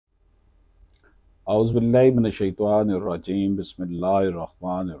औज़ुबिल्लाहि मिनश्शैतानिर्रजीम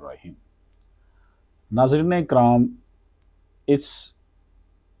बिस्मिल्लाहिर्रहमानिर्रहीम। नाज़रीन इकराम, इस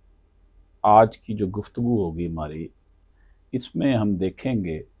आज की जो गुफ्तगू होगी हमारी, इसमें हम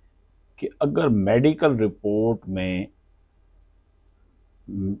देखेंगे कि अगर मेडिकल रिपोर्ट में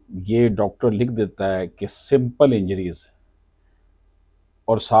ये डॉक्टर लिख देता है कि सिंपल इंजरीज,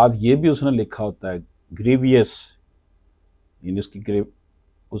 और साथ ये भी उसने लिखा होता है ग्रीवियस, यानी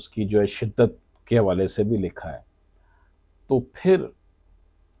उसकी जो है शिद्दत के हवाले से भी लिखा है, तो फिर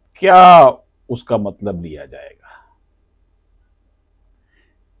क्या उसका मतलब लिया जाएगा?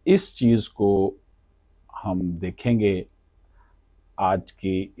 इस चीज़ को हम देखेंगे आज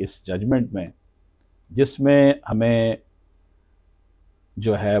की इस जजमेंट में, जिसमें हमें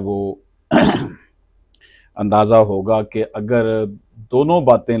जो है वो अंदाज़ा होगा कि अगर दोनों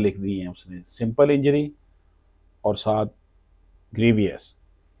बातें लिख दी हैं उसने, सिंपल इंजरी और साथ ग्रीवियस,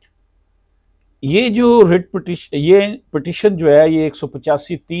 ये जो पिटिशन जो है ये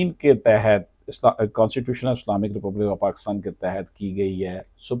 185(3) के तहत constitution of Islamic Republic of Pakistan के तहत की गई है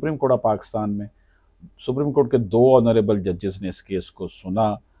सुप्रीम कोर्ट ऑफ पाकिस्तान में। सुप्रीम कोर्ट के 2 ऑनरेबल जजेस ने इस केस को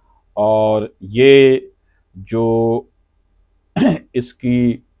सुना, और ये जो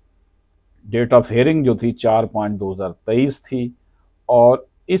इसकी डेट ऑफ हेयरिंग जो थी 4/5/2023 थी, और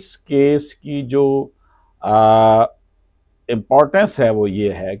इस केस की जो इम्पोर्टेंस है वो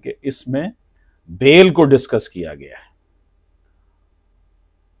ये है कि इसमें बेल को डिस्कस किया गया है।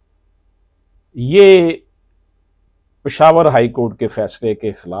 ये पेशावर हाई कोर्ट के फैसले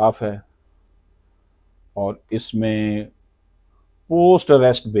के खिलाफ है और इसमें पोस्ट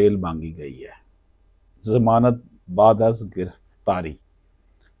अरेस्ट बेल मांगी गई है, जमानत बाद अज गिरफ्तारी।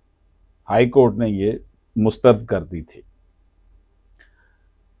 हाई कोर्ट ने ये मुस्तरद कर दी थी।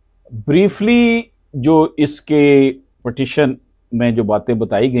 ब्रीफली जो इसके पिटिशन में जो बातें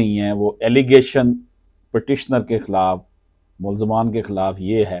बताई गई हैं वो एलिगेशन पिटिशनर के खिलाफ, मुल्ज़मान के खिलाफ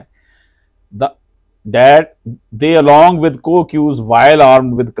ये है that they along with co-accused while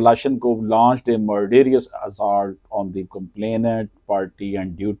armed with Kalashnikov launched a murderous assault on the complainant party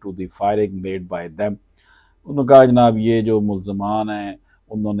and due to the firing made by them। उन्होंने कहा जनाब ये जो मुल्ज़मान हैं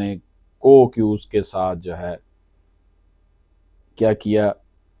उन्होंने को-अक्यूज के साथ जो है क्या किया,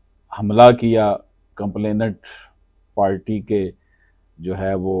 हमला किया कंप्लेनेंट पार्टी के जो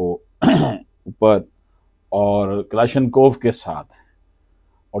है वो ऊपर और कलाशनकोव के साथ,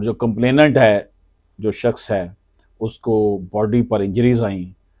 और जो कंप्लेनेंट है जो शख्स है उसको बॉडी पर इंजरीज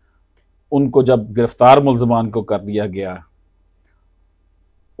आई। उनको जब गिरफ्तार मुल्ज़मान को कर लिया गया,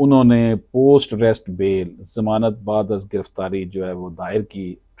 उन्होंने पोस्ट अरेस्ट बेल, जमानत बाद अज गिरफ्तारी जो है वो दायर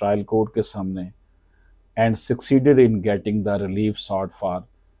की ट्रायल कोर्ट के सामने, and succeeded in getting the relief short for,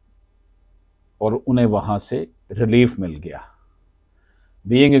 और उन्हें वहां से रिलीफ मिल गया।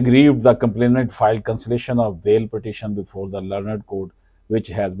 Being aggrieved, the complainant filed cancellation of bail petition before the learned court, which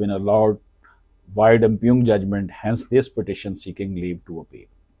has been allowed wide impugned judgment, hence this petition seeking leave to appeal।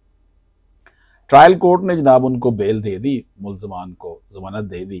 Trial court ने जनाब उनको bell दे दी, मुल्ज़मान को जमानत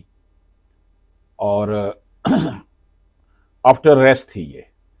दे दी, और after arrest थी ये।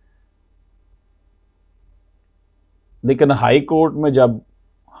 लेकिन high court में जब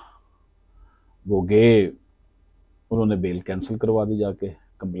वो गए, उन्होंने बेल कैंसिल करवा दी जाके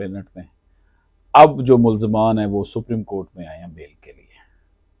कंप्लेनेंट ने। अब जो मुल्ज़मान है वो सुप्रीम कोर्ट में आए हैं बेल के लिए।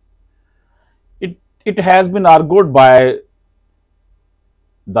 It has been argued by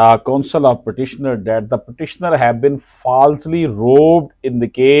the counsel of petitioner that the petitioner have been falsely robed in the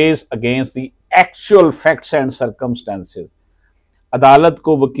case against the actual facts and circumstances। अदालत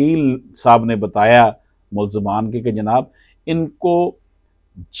को वकील साहब ने बताया मुल्ज़मान के कि जनाब इनको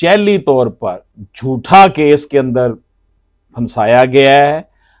जैली तौर पर झूठा केस के अंदर फंसाया गया है।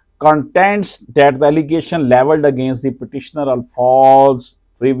 Contents that the allegation levelled against the petitioner are false,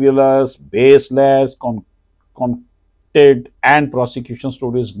 frivolous, baseless, concocted and prosecution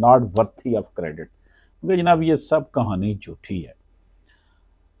story is not worthy of credit। क्योंकि जनाब ये सब कहानी झूठी है।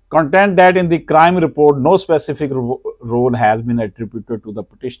 Content that in the crime report no specific role has been attributed to the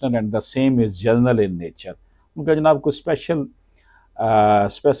petitioner and the same is general in nature। उनका जनाब कोई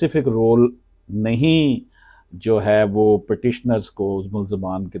स्पेसिफिक रोल नहीं जो है वो पिटिशनर्स को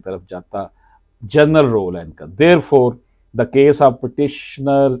मुल्ज़मान की तरफ जाता, जनरल रोल है इनका। Therefore the case of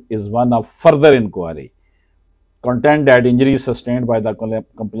petitioner is one of further inquiry। Content that injuries sustained by the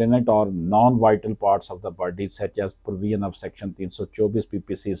complainant or non-vital parts of the body such as provision of section 324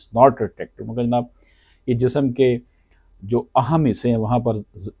 PPC is not protected। मगर जनाब ये जिस्म के जो अहम हिस्से हैं वहाँ पर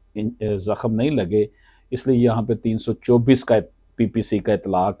जख्म नहीं लगे, इसलिए यहाँ पे 324 का PPC का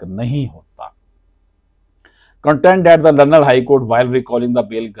इतलाक नहीं होता। Contend that the London High Court, while recalling the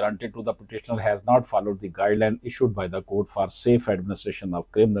bail granted to the petitioner, has not followed the guideline issued by the court for safe administration of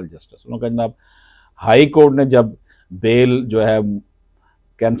criminal justice. उन्होंने कहा जनाब हाई कोर्ट ने जब bell जो है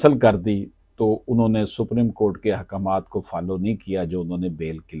cancel कर दी तो उन्होंने सुप्रीम कोर्ट के अहकामात को फॉलो नहीं किया जो उन्होंने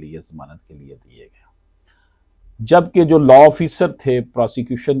बेल के लिए जमानत के लिए दिए गए, जबकि जो लॉ ऑफिसर थे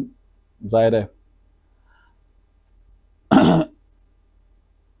प्रोसिक्यूशन जाहिर है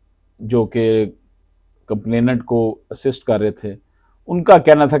जो कि कंप्लेनेंट को असिस्ट कर रहे थे, उनका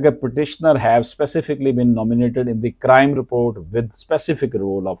कहना था कि petitioner have specifically been nominated in the crime report with specific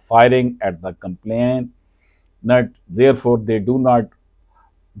role of firing at the complainant, therefore they do not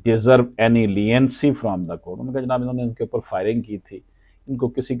deserve any लियंसी from the court. उन्होंने कहा जनाब इन्होंने उनके ऊपर फायरिंग की थी, इनको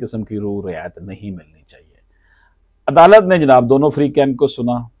किसी किस्म की रूह रियायत नहीं मिलनी चाहिए। अदालत ने जनाब दोनों फ्री कैन को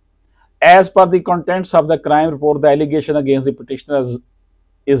सुना। As per the contents of the crime report the allegation against the petitioner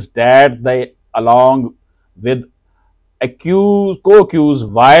is that they, along with co-accused,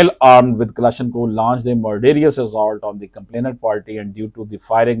 while armed with Kalashnikov, launched a murderous assault on the complainant party, and due to the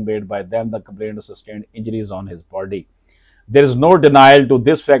firing made by them, the complainant sustained injuries on his body. There is no denial to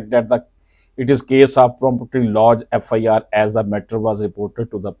this fact that it is case of promptly lodged FIR as the matter was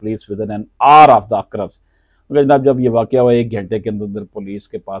reported to the police within an hour of the occurrence. जनाब जब ये वाकया हुआ 1 घंटे के अंदर police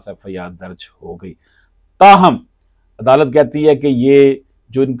के पास FIR दर्ज हो गई। ताहम अदालत कहती है कि ये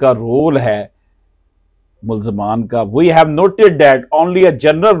जो इनका रोल है मुल्जमान का, we have noted that only a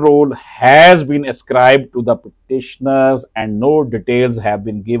general role has been ascribed to the petitioners and no details have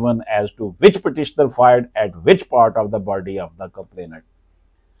been given as to which petitioner fired at which part of the body of the complainant.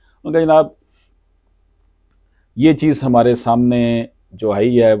 उनका जनाब ये चीज हमारे सामने जो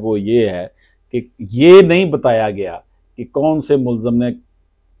है वो ये है कि ये नहीं बताया गया कि कौन से मुल्जम ने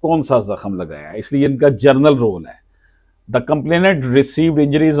कौन सा जख्म लगाया, इसलिए इनका जर्नल रोल है। The complainant received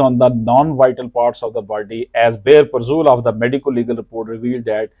injuries on the non-vital parts of the body, as bare pursuit of the medical legal report revealed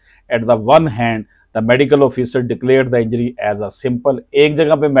that at the one hand the medical officer declared the injury as a simple, एक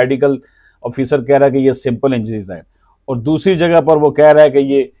जगह पे medical officer कह रहा है कि ये simple injuries है और दूसरी जगह पर वो कह रहा है कि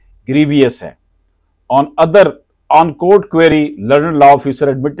ये grievous है। On court query, learned law officer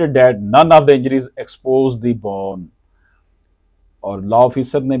admitted that none of the injuries exposed the bone, और law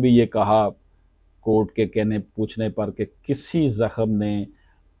officer ने भी ये कहा कोर्ट के कहने पूछने पर कि किसी जख्म ने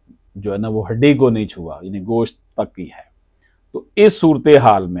जो है ना वो हड्डी को नहीं छुआ, यानी गोश्त तक की है। तो इस सूरत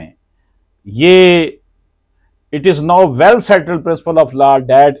हाल में ये it is now well settled principle of law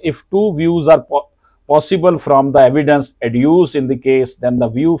that if two views are possible from the evidence एड्यूस in the case then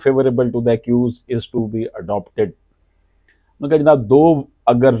the view favourable to the accused is to be adopted. मतलब जनाब दो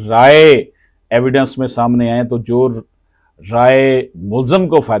अगर राय evidence में सामने आए तो जो राय मुल्जम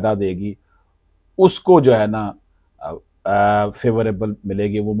को फायदा देगी उसको जो है ना फेवरेबल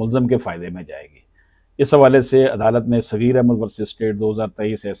मिलेगी, वो मुल्जम के फायदे में जाएगी। इस हवाले से अदालत ने Sagir Ahmad versus state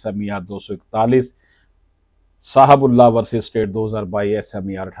 2023 SMER 241, साहबुल्लाह versus state 2022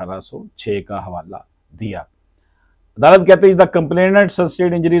 SMER 1806 का हवाला दिया। अदालत कहते हैं the complainant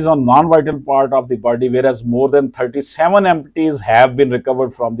sustained injuries on non vital part of the body whereas more than 37 empties have been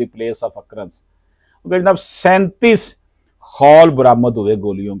recovered from the place of occurrence. जनाब 37 खौल बरामद हुए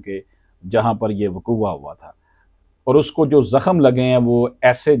गोलियों के जहां पर यह वकूआ हुआ था, और उसको जो जख्म लगे हैं वो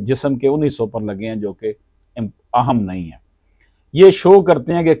ऐसे जिस्म के उन हिस्सों पर लगे हैं जो कि अहम नहीं है। ये शो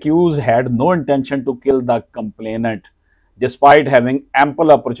करते हैं कि accused had no intention to kill the complainant despite having ample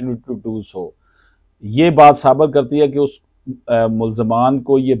opportunity to do so. ये बात साबित करती है कि उस मुल्जमान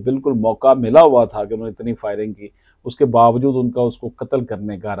को ये बिल्कुल मौका मिला हुआ था कि उन्होंने इतनी फायरिंग की, उसके बावजूद उनका उसको कत्ल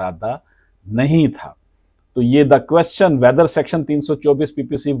करने का इरादा नहीं था। तो ये the question whether section 324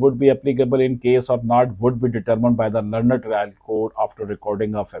 PPC would be applicable in case और not would be determined by the learner trial court after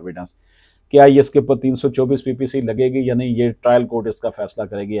recording of evidence. क्या ये इसके ऊपर 324 PPC लगेगी या नहीं, ये ट्रायल कोर्ट इसका फैसला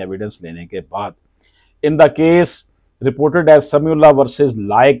करेगी एविडेंस लेने के बाद। In the case reported as Samiullah versus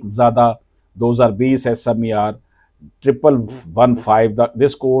like ज़ादा 2020 SMER 1115,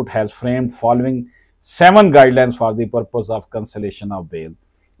 this court has framed following 7 guidelines for the purpose of cancellation of bell.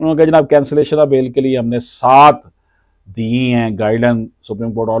 उन्होंने कहा जनाब कैंसिलेशन ऑफ बेल के लिए हमने 7 दी हैं गाइडलाइन,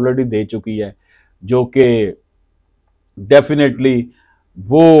 सुप्रीम कोर्ट ऑलरेडी दे चुकी है, जो कि डेफिनेटली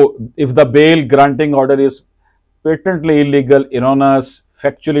वो if the bell granting order is patently illegal, इरोनस,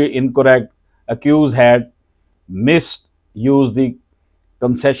 factually incorrect, accused had missed use the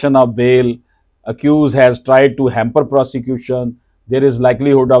concession of bell, accused has tried to hamper prosecution, there is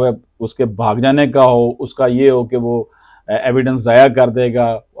likelihood of उसके भाग जाने का हो, उसका ये हो कि वो एविडेंस ज़ाया कर देगा,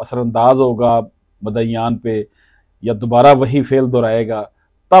 असरअंदाज होगा बदयान पे या दोबारा वही फेल दोहराएगा,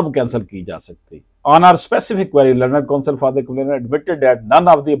 तब कैंसिल की जा सकती। On are specific query, learner council for the complainant admitted that none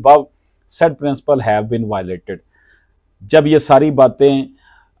of the above said principle have been violated। जब ये सारी बातें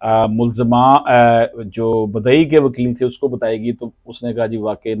मुलजमा जो बदई के वकील थे उसको बताएगी तो उसने कहा जी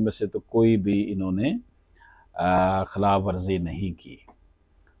वाकई इनमें से तो कोई भी इन्होंने खिलाफ वर्जी नहीं की।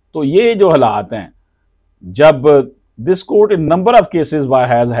 तो ये जो हालात हैं, जब this court in number of cases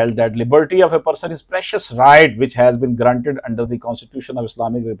has held that liberty of a person is precious right which has been granted under the Constitution of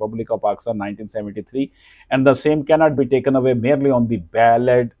Islamic Republic of Pakistan 1973 and the same cannot be taken away merely on the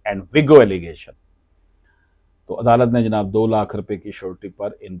valid and vigo allegation। तो अदालत ने जनाब 2 लाख रुपए की surety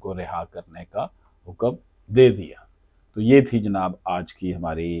पर इनको रिहा करने का हुक्म दे दिया। तो ये थी जनाब आज की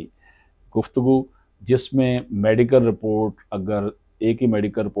हमारी गुफ्तगू, जिसमें मेडिकल रिपोर्ट, अगर एक ही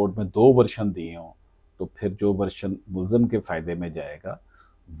मेडिकल रिपोर्ट में 2 वर्शन दिए हों तो फिर जो वर्शन मुल्ज़म के फ़ायदे में जाएगा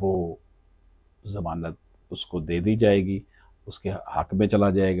वो ज़मानत उसको दे दी जाएगी, उसके हक में चला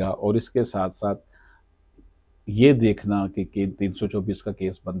जाएगा। और इसके साथ साथ ये देखना कि 324 का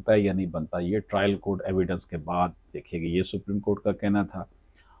केस बनता है या नहीं बनता, ये ट्रायल कोर्ट एविडेंस के बाद देखेगी। ये सुप्रीम कोर्ट का कहना था।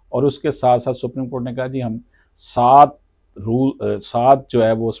 और उसके साथ साथ सुप्रीम कोर्ट ने कहा जी हम 7 जो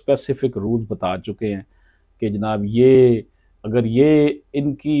है वो स्पेसिफिक रूल्स बता चुके हैं कि जनाब ये अगर ये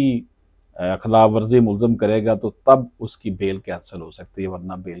इनकी खिलाफ वर्जी मुल्ज़म करेगा तो तब उसकी बेल कैंसिल हो सकती है,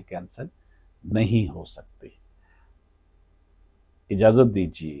 वरना बेल कैंसिल नहीं हो सकती। इजाज़त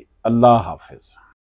दीजिए, अल्लाह हाफिज़।